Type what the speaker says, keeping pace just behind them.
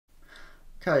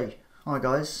Okay, hi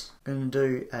guys. I'm going to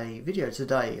do a video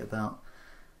today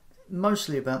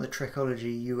mostly about the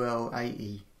Trekology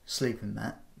UL80 sleeping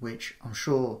mat, which I'm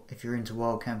sure if you're into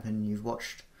wild camping and you've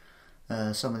watched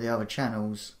some of the other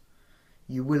channels,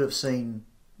 you will have seen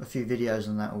a few videos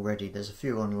on that already. There's a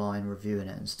few online reviewing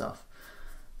it and stuff.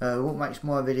 What makes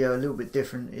my video a little bit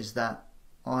different is that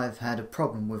I've had a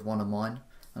problem with one of mine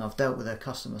and I've dealt with their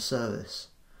customer service.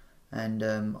 And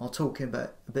I'll talk a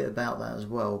bit about that as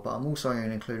well, but I'm also going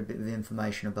to include a bit of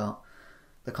information about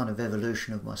the kind of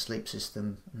evolution of my sleep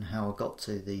system and how I got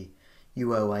to the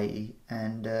UL80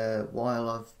 and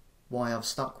why I've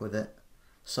stuck with it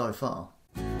so far.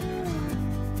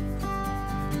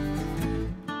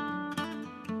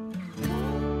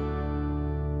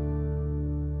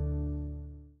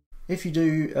 If you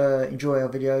do enjoy our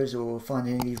videos or find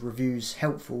any of these reviews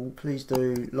helpful, please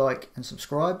do like and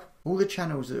subscribe. All the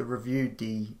channels that have reviewed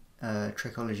the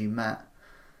Trekology mat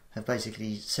have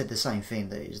basically said the same thing,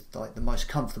 that it's like the most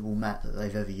comfortable mat that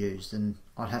they've ever used, and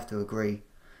I'd have to agree.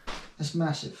 It's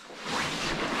massive.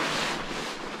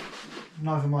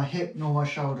 Neither my hip nor my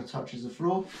shoulder touches the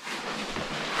floor.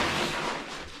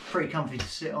 Pretty comfy to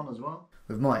sit on as well.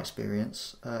 With my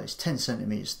experience, it's 10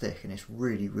 centimeters thick and it's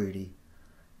really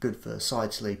good for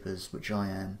side sleepers, which I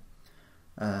am,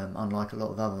 unlike a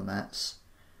lot of other mats.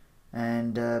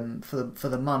 And for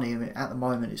the money, I mean, at the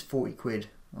moment it's 40 quid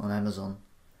on Amazon,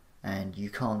 and you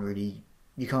can't really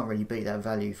beat that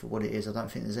value for what it is. I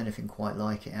don't think there's anything quite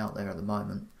like it out there at the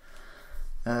moment.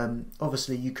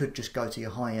 Obviously you could just go to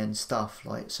your high-end stuff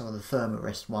like some of the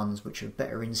Thermarest ones, which are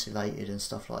better insulated and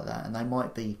stuff like that, and they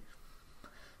might be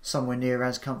somewhere near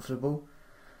as comfortable.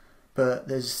 But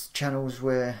there's channels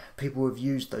where people have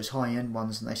used those high-end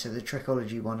ones and they say the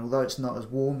Trekology one, although it's not as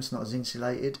warm, it's not as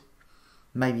insulated,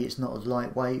 maybe it's not as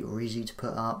lightweight or easy to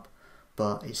put up,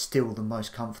 but it's still the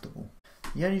most comfortable.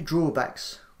 The only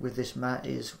drawbacks with this mat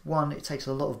is, one, it takes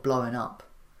a lot of blowing up.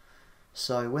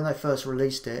 So when they first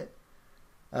released it,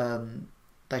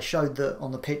 they showed that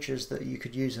on the pictures that you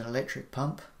could use an electric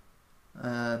pump.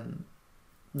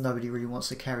 Nobody really wants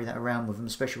to carry that around with them,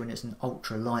 especially when it's an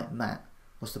ultra light mat.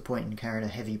 What's the point in carrying a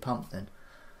heavy pump then?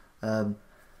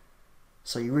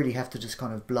 So you really have to just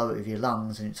kind of blow it with your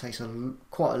lungs, and it takes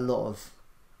quite a lot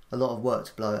of work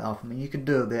to blow it up. I mean, you can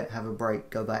do a bit, have a break,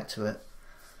 go back to it,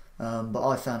 but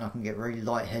I found I can get really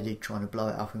lightheaded trying to blow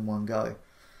it up in one go.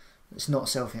 It's not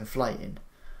self-inflating.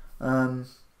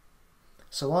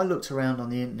 So I looked around on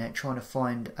the internet trying to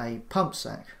find a pump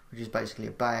sack, which is basically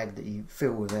a bag that you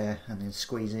fill with air and then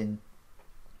squeeze in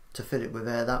to fill it with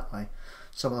air that way.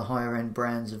 Some of the higher end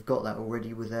brands have got that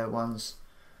already with their ones.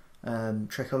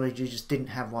 Trekology just didn't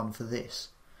have one for this.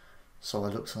 So I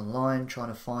looked online trying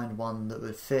to find one that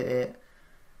would fit it.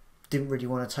 Didn't really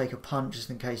want to take a punt just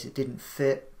in case it didn't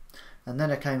fit. And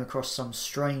then I came across some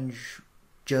strange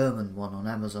German one on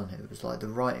Amazon. It was like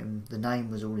the name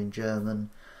was all in German,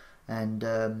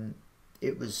 and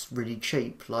it was really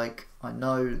cheap. Like, I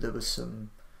know there was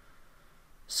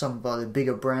some by the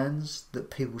bigger brands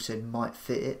that people said might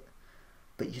fit it,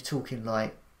 but you're talking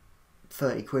like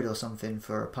 30 quid or something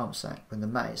for a pump sack, when the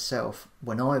mat itself,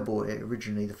 when I bought it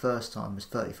originally the first time, was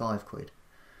 35 quid.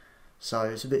 So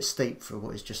it's a bit steep for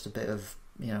what is just a bit of,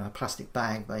 you know, a plastic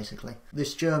bag basically.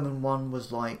 This German one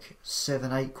was like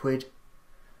 7-8 quid.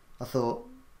 I thought,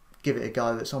 give it a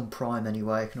go, it's on Prime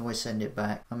anyway, I can always send it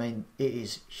back. I mean, it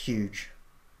is huge.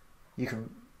 You can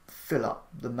fill up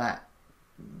the mat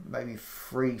maybe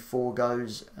 3-4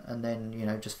 goes, and then, you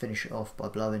know, just finish it off by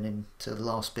blowing into the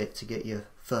last bit to get your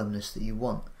firmness that you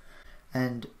want.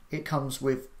 And it comes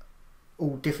with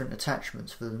all different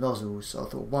attachments for the nozzles, so I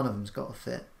thought one of them's got to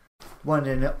fit. One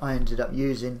I ended up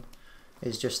using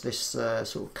is just this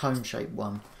sort of cone shaped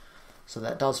one, so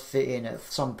that does fit in. At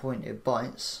some point it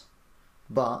bites,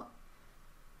 but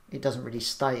it doesn't really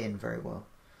stay in very well,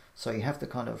 so you have to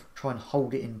kind of try and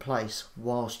hold it in place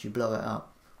whilst you blow it up,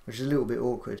 which is a little bit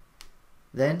awkward.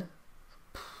 Then,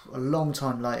 a long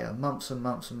time later, months and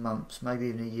months, maybe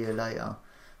even a year later,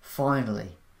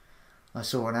 finally I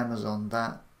saw on Amazon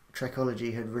that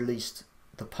Trekology had released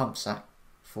the pump sack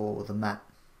for the mat.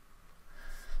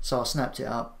 So I snapped it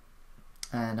up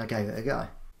and I gave it a go.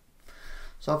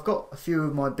 So I've got a few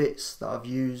of my bits that I've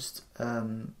used,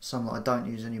 some that I don't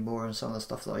use anymore, and some of the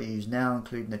stuff that I use now,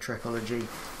 including the Trekology,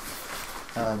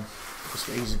 just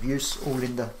for ease of use, all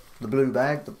in the blue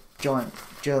bag, the giant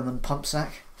German pump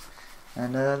sack,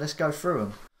 and let's go through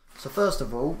them. So first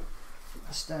of all,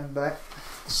 let's stand back.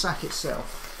 The sack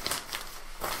itself,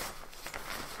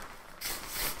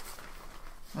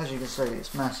 as you can see,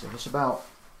 it's massive. It's about,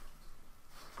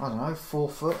 I don't know, 4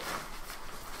 foot.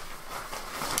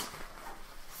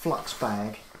 Flux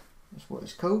bag, That's what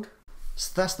it's called.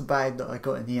 So that's the bag that I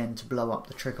got in the end to blow up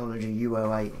the Trekology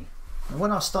UL80. And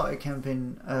when I started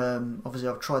camping, obviously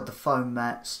I've tried the foam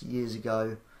mats years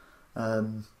ago.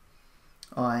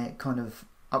 I kind of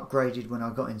upgraded when I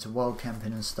got into wild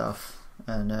camping and stuff,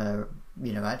 and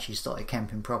you know, actually started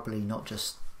camping properly, not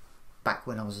just back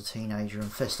when I was a teenager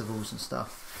and festivals and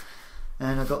stuff.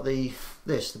 And I got the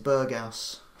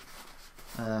Berghaus,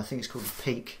 I think it's called the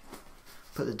Peak.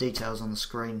 Put the details on the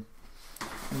screen,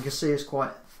 and you can see it's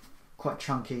quite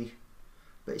chunky,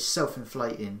 but it's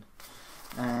self-inflating.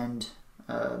 And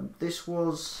this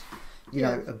was, you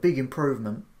know, a big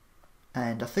improvement.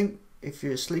 And I think if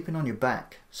you're sleeping on your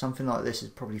back, something like this is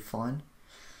probably fine.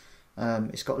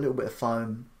 It's got a little bit of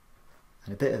foam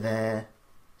and a bit of air.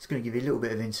 It's going to give you a little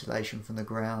bit of insulation from the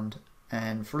ground,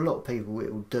 and for a lot of people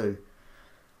it will do.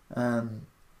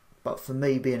 But for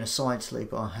me, being a side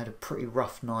sleeper, I had a pretty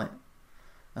rough night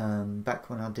back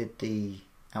when I did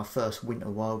our first winter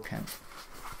wild camp.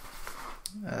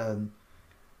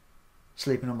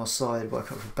 Sleeping on my side,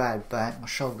 woke up with a bad back, my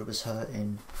shoulder was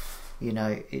hurting. You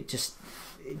know, it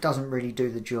doesn't really do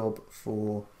the job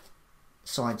for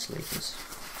side sleepers.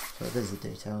 So there's the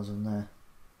details on there.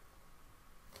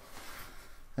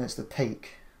 That's the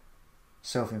Peak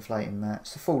self-inflating mat.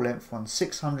 It's the full length one,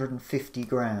 650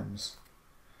 grams.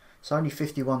 It's only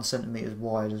 51 centimeters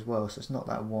wide as well, so it's not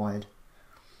that wide.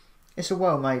 It's a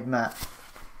well-made mat.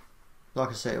 Like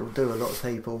I said, it will do a lot of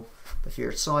people, but if you're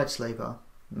a side sleeper,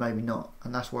 maybe not,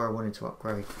 and that's where I wanted to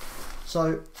upgrade.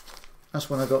 So that's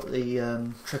when I got the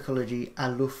Trekology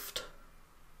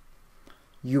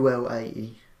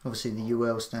UL80. Obviously the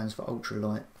UL stands for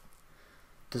ultralight.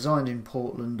 Designed in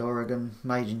Portland, Oregon,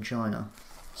 made in China.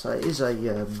 So it is I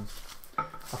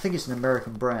think it's an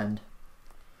American brand,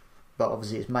 but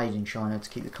obviously it's made in China to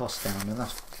keep the costs down, and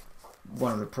that's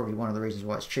probably one of the reasons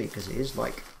why it's cheap, because it is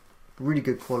like really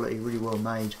good quality, really well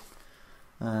made.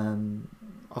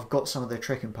 I've got some of their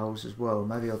trekking poles as well.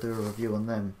 Maybe I'll do a review on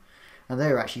them, and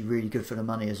they're actually really good for the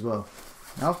money as well.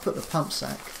 Now I've put the pump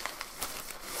sack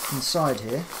inside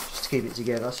here just to keep it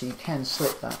together, so you can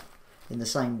slip that in the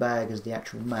same bag as the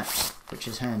actual mat, which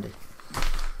is handy.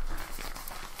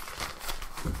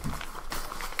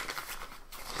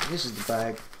 So this is the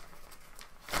bag.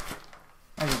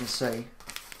 As you can see,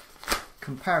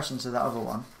 comparison to that other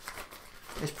one,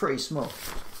 it's pretty small.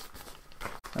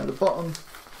 At the bottom,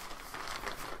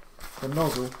 the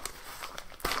nozzle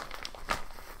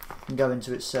can go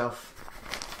into itself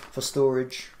for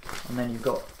storage, and then you've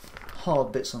got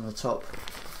hard bits on the top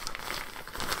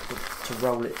to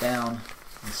roll it down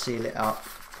and seal it up.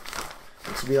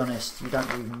 But to be honest, you don't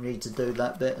even need to do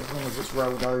that bit. As long as it's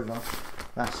rolled over,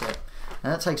 that's it.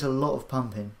 And that takes a lot of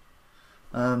pumping.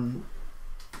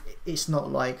 It's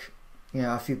not like, you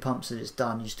know, a few pumps that it's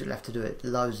done. You still have to do it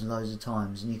loads and loads of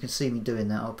times, and you can see me doing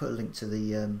that. I'll put a link to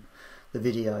the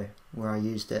video where I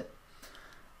used it.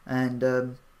 And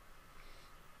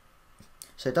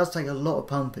so it does take a lot of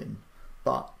pumping,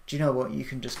 but do you know what? You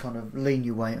can just kind of lean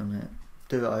your weight on it,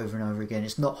 do it over and over again.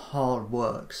 It's not hard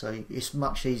work, so it's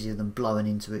much easier than blowing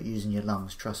into it using your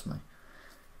lungs, trust me.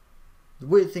 The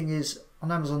weird thing is,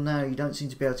 on Amazon now, you don't seem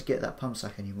to be able to get that pump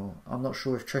sack anymore. I'm not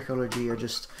sure if Trekology are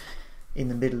just in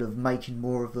the middle of making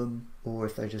more of them, or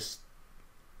if they just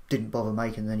didn't bother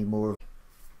making any more.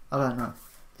 I don't know.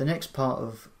 The next part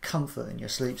of comfort in your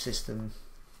sleep system,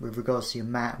 with regards to your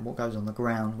mat and what goes on the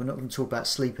ground, we're not going to talk about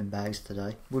sleeping bags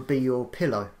today, would be your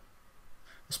pillow.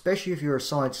 Especially if you're a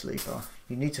side sleeper,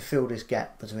 you need to fill this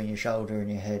gap between your shoulder and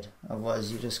your head,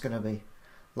 otherwise you're just going to be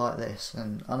like this.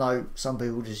 And I know some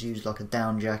people just use like a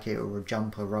down jacket or a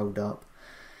jumper rolled up.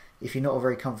 If you're not a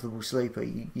very comfortable sleeper,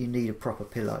 you need a proper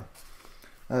pillow.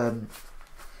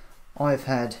 I've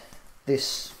had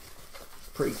this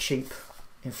pretty cheap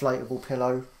inflatable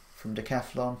pillow from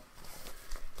Decathlon.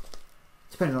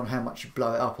 Depending on how much you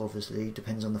blow it up, obviously,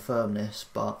 depends on the firmness,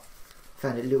 but I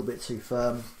found it a little bit too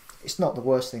firm. It's not the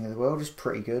worst thing in the world, it's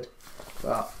pretty good,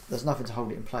 but there's nothing to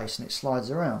hold it in place and it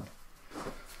slides around.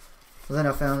 And then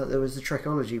I found that there was the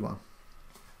Trekology one,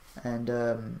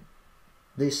 and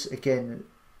this again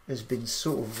has been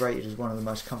sort of rated as one of the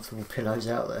most comfortable pillows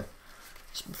out there.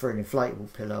 For an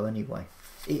inflatable pillow anyway.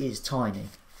 It is tiny,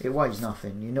 it weighs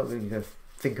nothing, you're not going to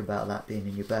think about that being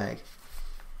in your bag.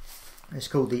 It's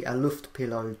called the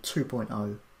UL80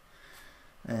 2.0,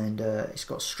 and it's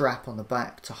got a strap on the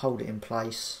back to hold it in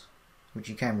place, which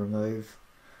you can remove.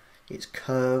 It's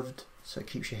curved, so it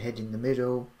keeps your head in the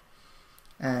middle,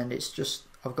 and it's just,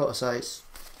 I've got to say, it's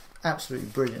absolutely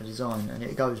brilliant design, and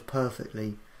it goes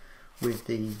perfectly with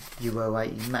the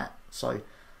UL80 mat. So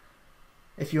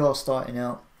if you are starting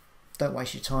out, don't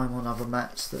waste your time on other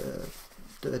mats that are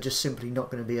that are just simply not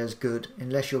going to be as good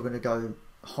unless you're going to go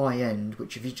high end,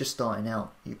 which if you're just starting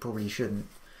out you probably shouldn't,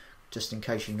 just in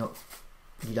case you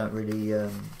don't really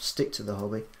stick to the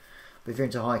hobby. But if you're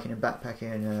into hiking and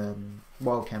backpacking and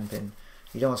wild camping,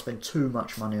 you don't want to spend too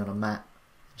much money on a mat,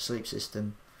 sleep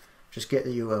system. Just get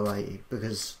the UL80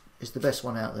 because it's the best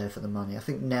one out there for the money. I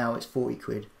think now it's 40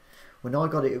 quid. When I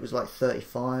got it, it was like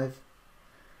 35.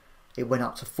 It went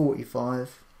up to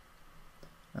 45,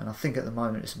 and I think at the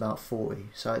moment it's about 40.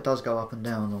 So it does go up and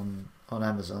down on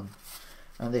Amazon.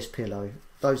 And this pillow,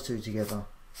 those two together,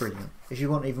 brilliant. If you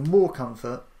want even more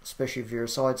comfort, especially if you're a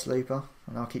side sleeper,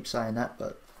 and I keep saying that,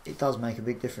 but it does make a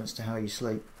big difference to how you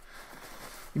sleep.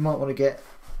 You might want to get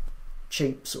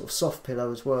cheap sort of soft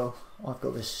pillow as well. I've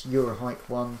got this Eurohike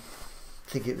one. I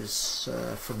think it was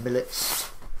from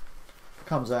Millets.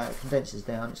 Comes out, it condenses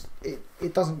down.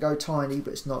 It doesn't go tiny,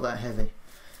 but it's not that heavy,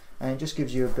 and it just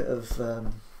gives you a bit of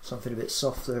something a bit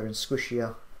softer and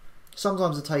squishier.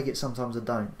 Sometimes I take it, sometimes I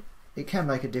don't. It can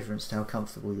make a difference to how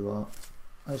comfortable you are.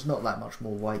 And it's not that much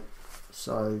more weight,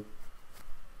 so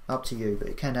up to you, but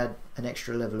it can add an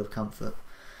extra level of comfort,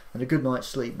 and a good night's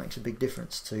sleep makes a big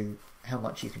difference to how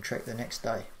much you can trek the next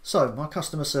day. So my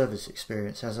customer service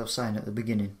experience, as I was saying at the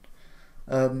beginning,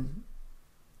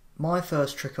 my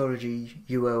first Trekology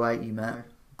UL80 mat,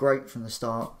 great from the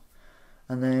start,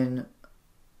 and then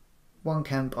one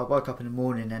camp I woke up in the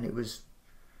morning and it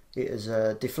has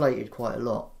deflated quite a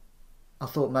lot. I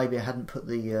thought maybe I hadn't put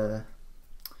the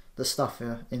stuff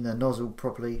in the nozzle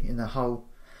properly in the hole.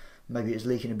 Maybe it was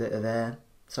leaking a bit of air,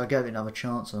 so I gave it another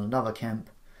chance on another camp.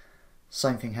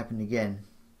 Same thing happened again.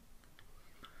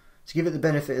 To give it the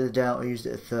benefit of the doubt, I used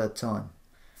it a third time,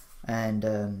 and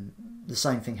the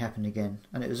same thing happened again,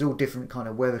 and it was all different kind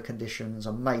of weather conditions.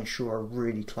 I made sure I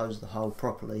really closed the hole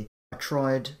properly. I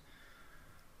tried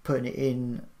putting it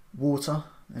in water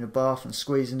in a bath and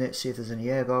squeezing it, see if there's any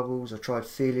air bubbles. I tried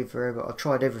feeling for air, but I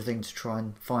tried everything to try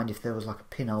and find if there was like a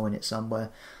pinhole in it somewhere.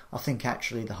 I think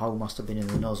actually the hole must have been in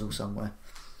the nozzle somewhere,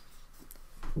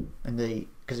 and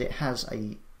because it has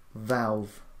a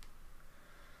valve,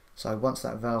 so once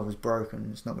that valve is broken,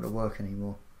 it's not going to work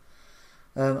anymore.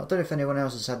 I don't know if anyone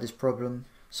else has had this problem,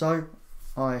 so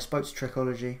I spoke to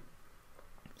Trekology,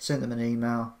 sent them an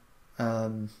email,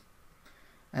 and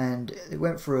it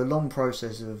went through a long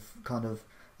process of kind of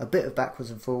a bit of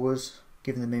backwards and forwards,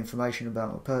 giving them information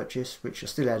about my purchase, which I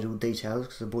still had all details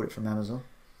because I bought it from Amazon,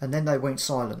 and then they went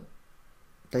silent.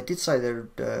 They did say they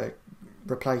would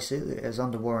replace it as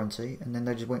under warranty, and then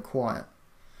they just went quiet.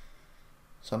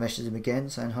 So I messaged them again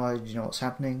saying, hi, do you know what's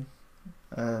happening?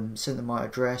 Sent them my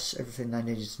address, everything they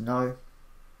needed to know.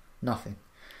 Nothing.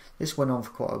 This went on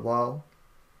for quite a while,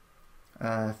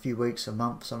 a few weeks, a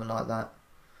month, something like that.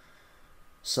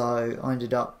 So I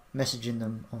ended up messaging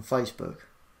them on Facebook,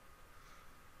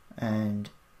 and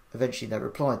eventually they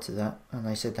replied to that, and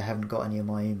they said they haven't got any of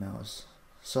my emails.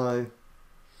 So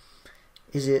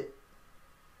is it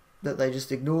that they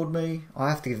just ignored me? I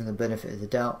have to give them the benefit of the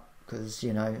doubt, because,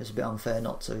 you know, it's a bit unfair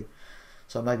not to.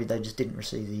 So maybe they just didn't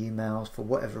receive the emails for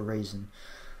whatever reason.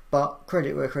 But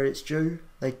credit where credit's due,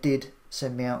 they did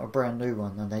send me out a brand new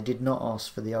one, and they did not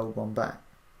ask for the old one back.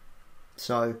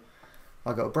 So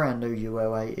I got a brand new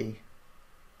UL80,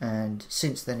 and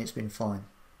since then it's been fine.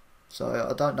 So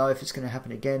I don't know if it's going to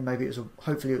happen again. Maybe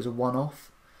hopefully it was a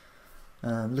one-off.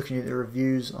 Looking at the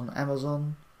reviews on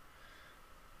Amazon,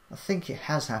 I think it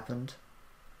has happened.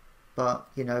 But,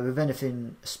 you know, with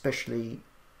anything especially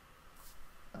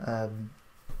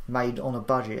made on a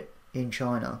budget in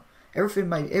China,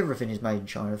 everything is made in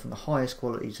China, from the highest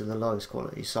quality to the lowest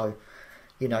quality. So,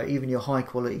 you know, even your high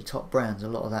quality top brands, a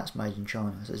lot of that's made in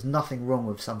China. So there's nothing wrong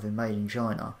with something made in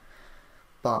China.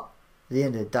 But at the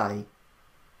end of the day,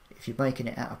 if you're making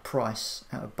it at a price,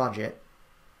 at a budget,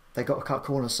 they've got to cut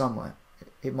corners somewhere.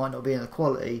 It might not be in the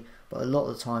quality, but a lot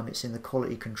of the time it's in the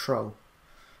quality control.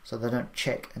 So they don't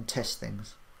check and test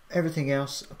things. Everything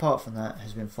else, apart from that,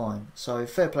 has been fine. So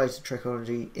fair play to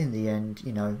Trekology. In the end,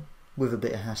 you know, with a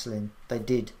bit of hassling, they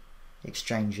did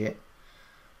exchange it,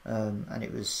 and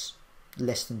it was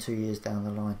less than 2 years down the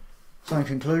line. So in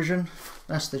conclusion,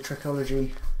 that's the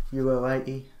Trekology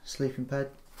UL80 sleeping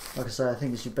pad. Like I say, I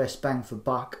think it's your best bang for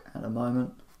buck at the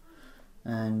moment,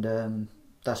 and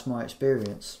that's my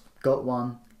experience. Got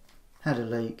one, had a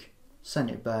leak, sent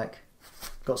it back,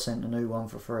 got sent a new one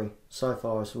for free. So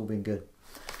far it's all been good.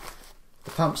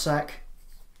 The pump sack,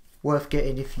 worth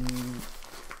getting if you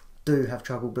do have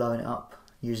trouble blowing it up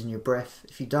using your breath.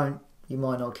 If you don't, you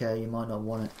might not care, you might not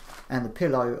want it. And the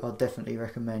pillow, I definitely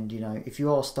recommend. You know, if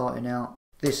you are starting out,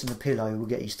 this and the pillow will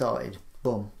get you started.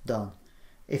 Boom, done.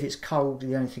 If it's cold,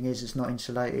 the only thing is it's not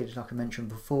insulated, like I mentioned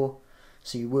before,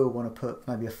 so you will want to put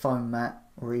maybe a foam mat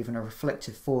or even a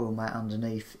reflective foil mat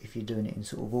underneath if you're doing it in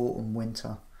sort of autumn,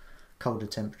 winter, colder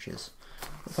temperatures.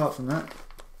 Apart from that,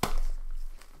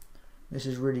 this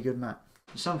is a really good mat.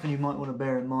 Something you might want to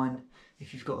bear in mind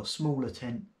if you've got a smaller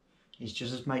tent is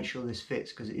just make sure this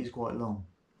fits, because it is quite long.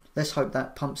 Let's hope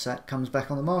that pump sack comes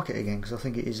back on the market again, because I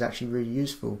think it is actually really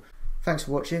useful. Thanks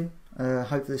for watching.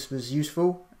 Hope this was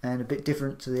useful and a bit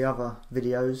different to the other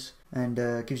videos, and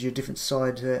gives you a different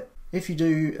side to it. If you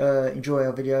do enjoy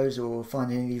our videos or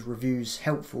find any of these reviews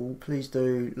helpful, please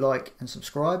do like and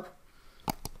subscribe.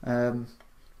 We're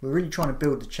really trying to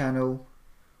build the channel.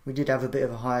 We did have a bit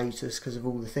of a hiatus because of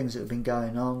all the things that have been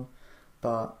going on,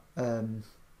 but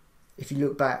if you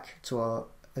look back to our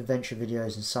adventure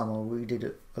videos in summer, we did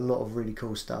a lot of really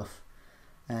cool stuff,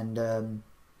 and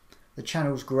the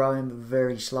channel's growing but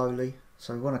very slowly,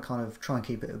 so we want to kind of try and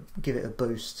give it a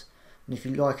boost. And if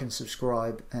you like and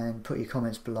subscribe and put your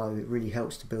comments below, it really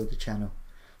helps to build the channel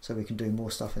so we can do more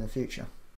stuff in the future.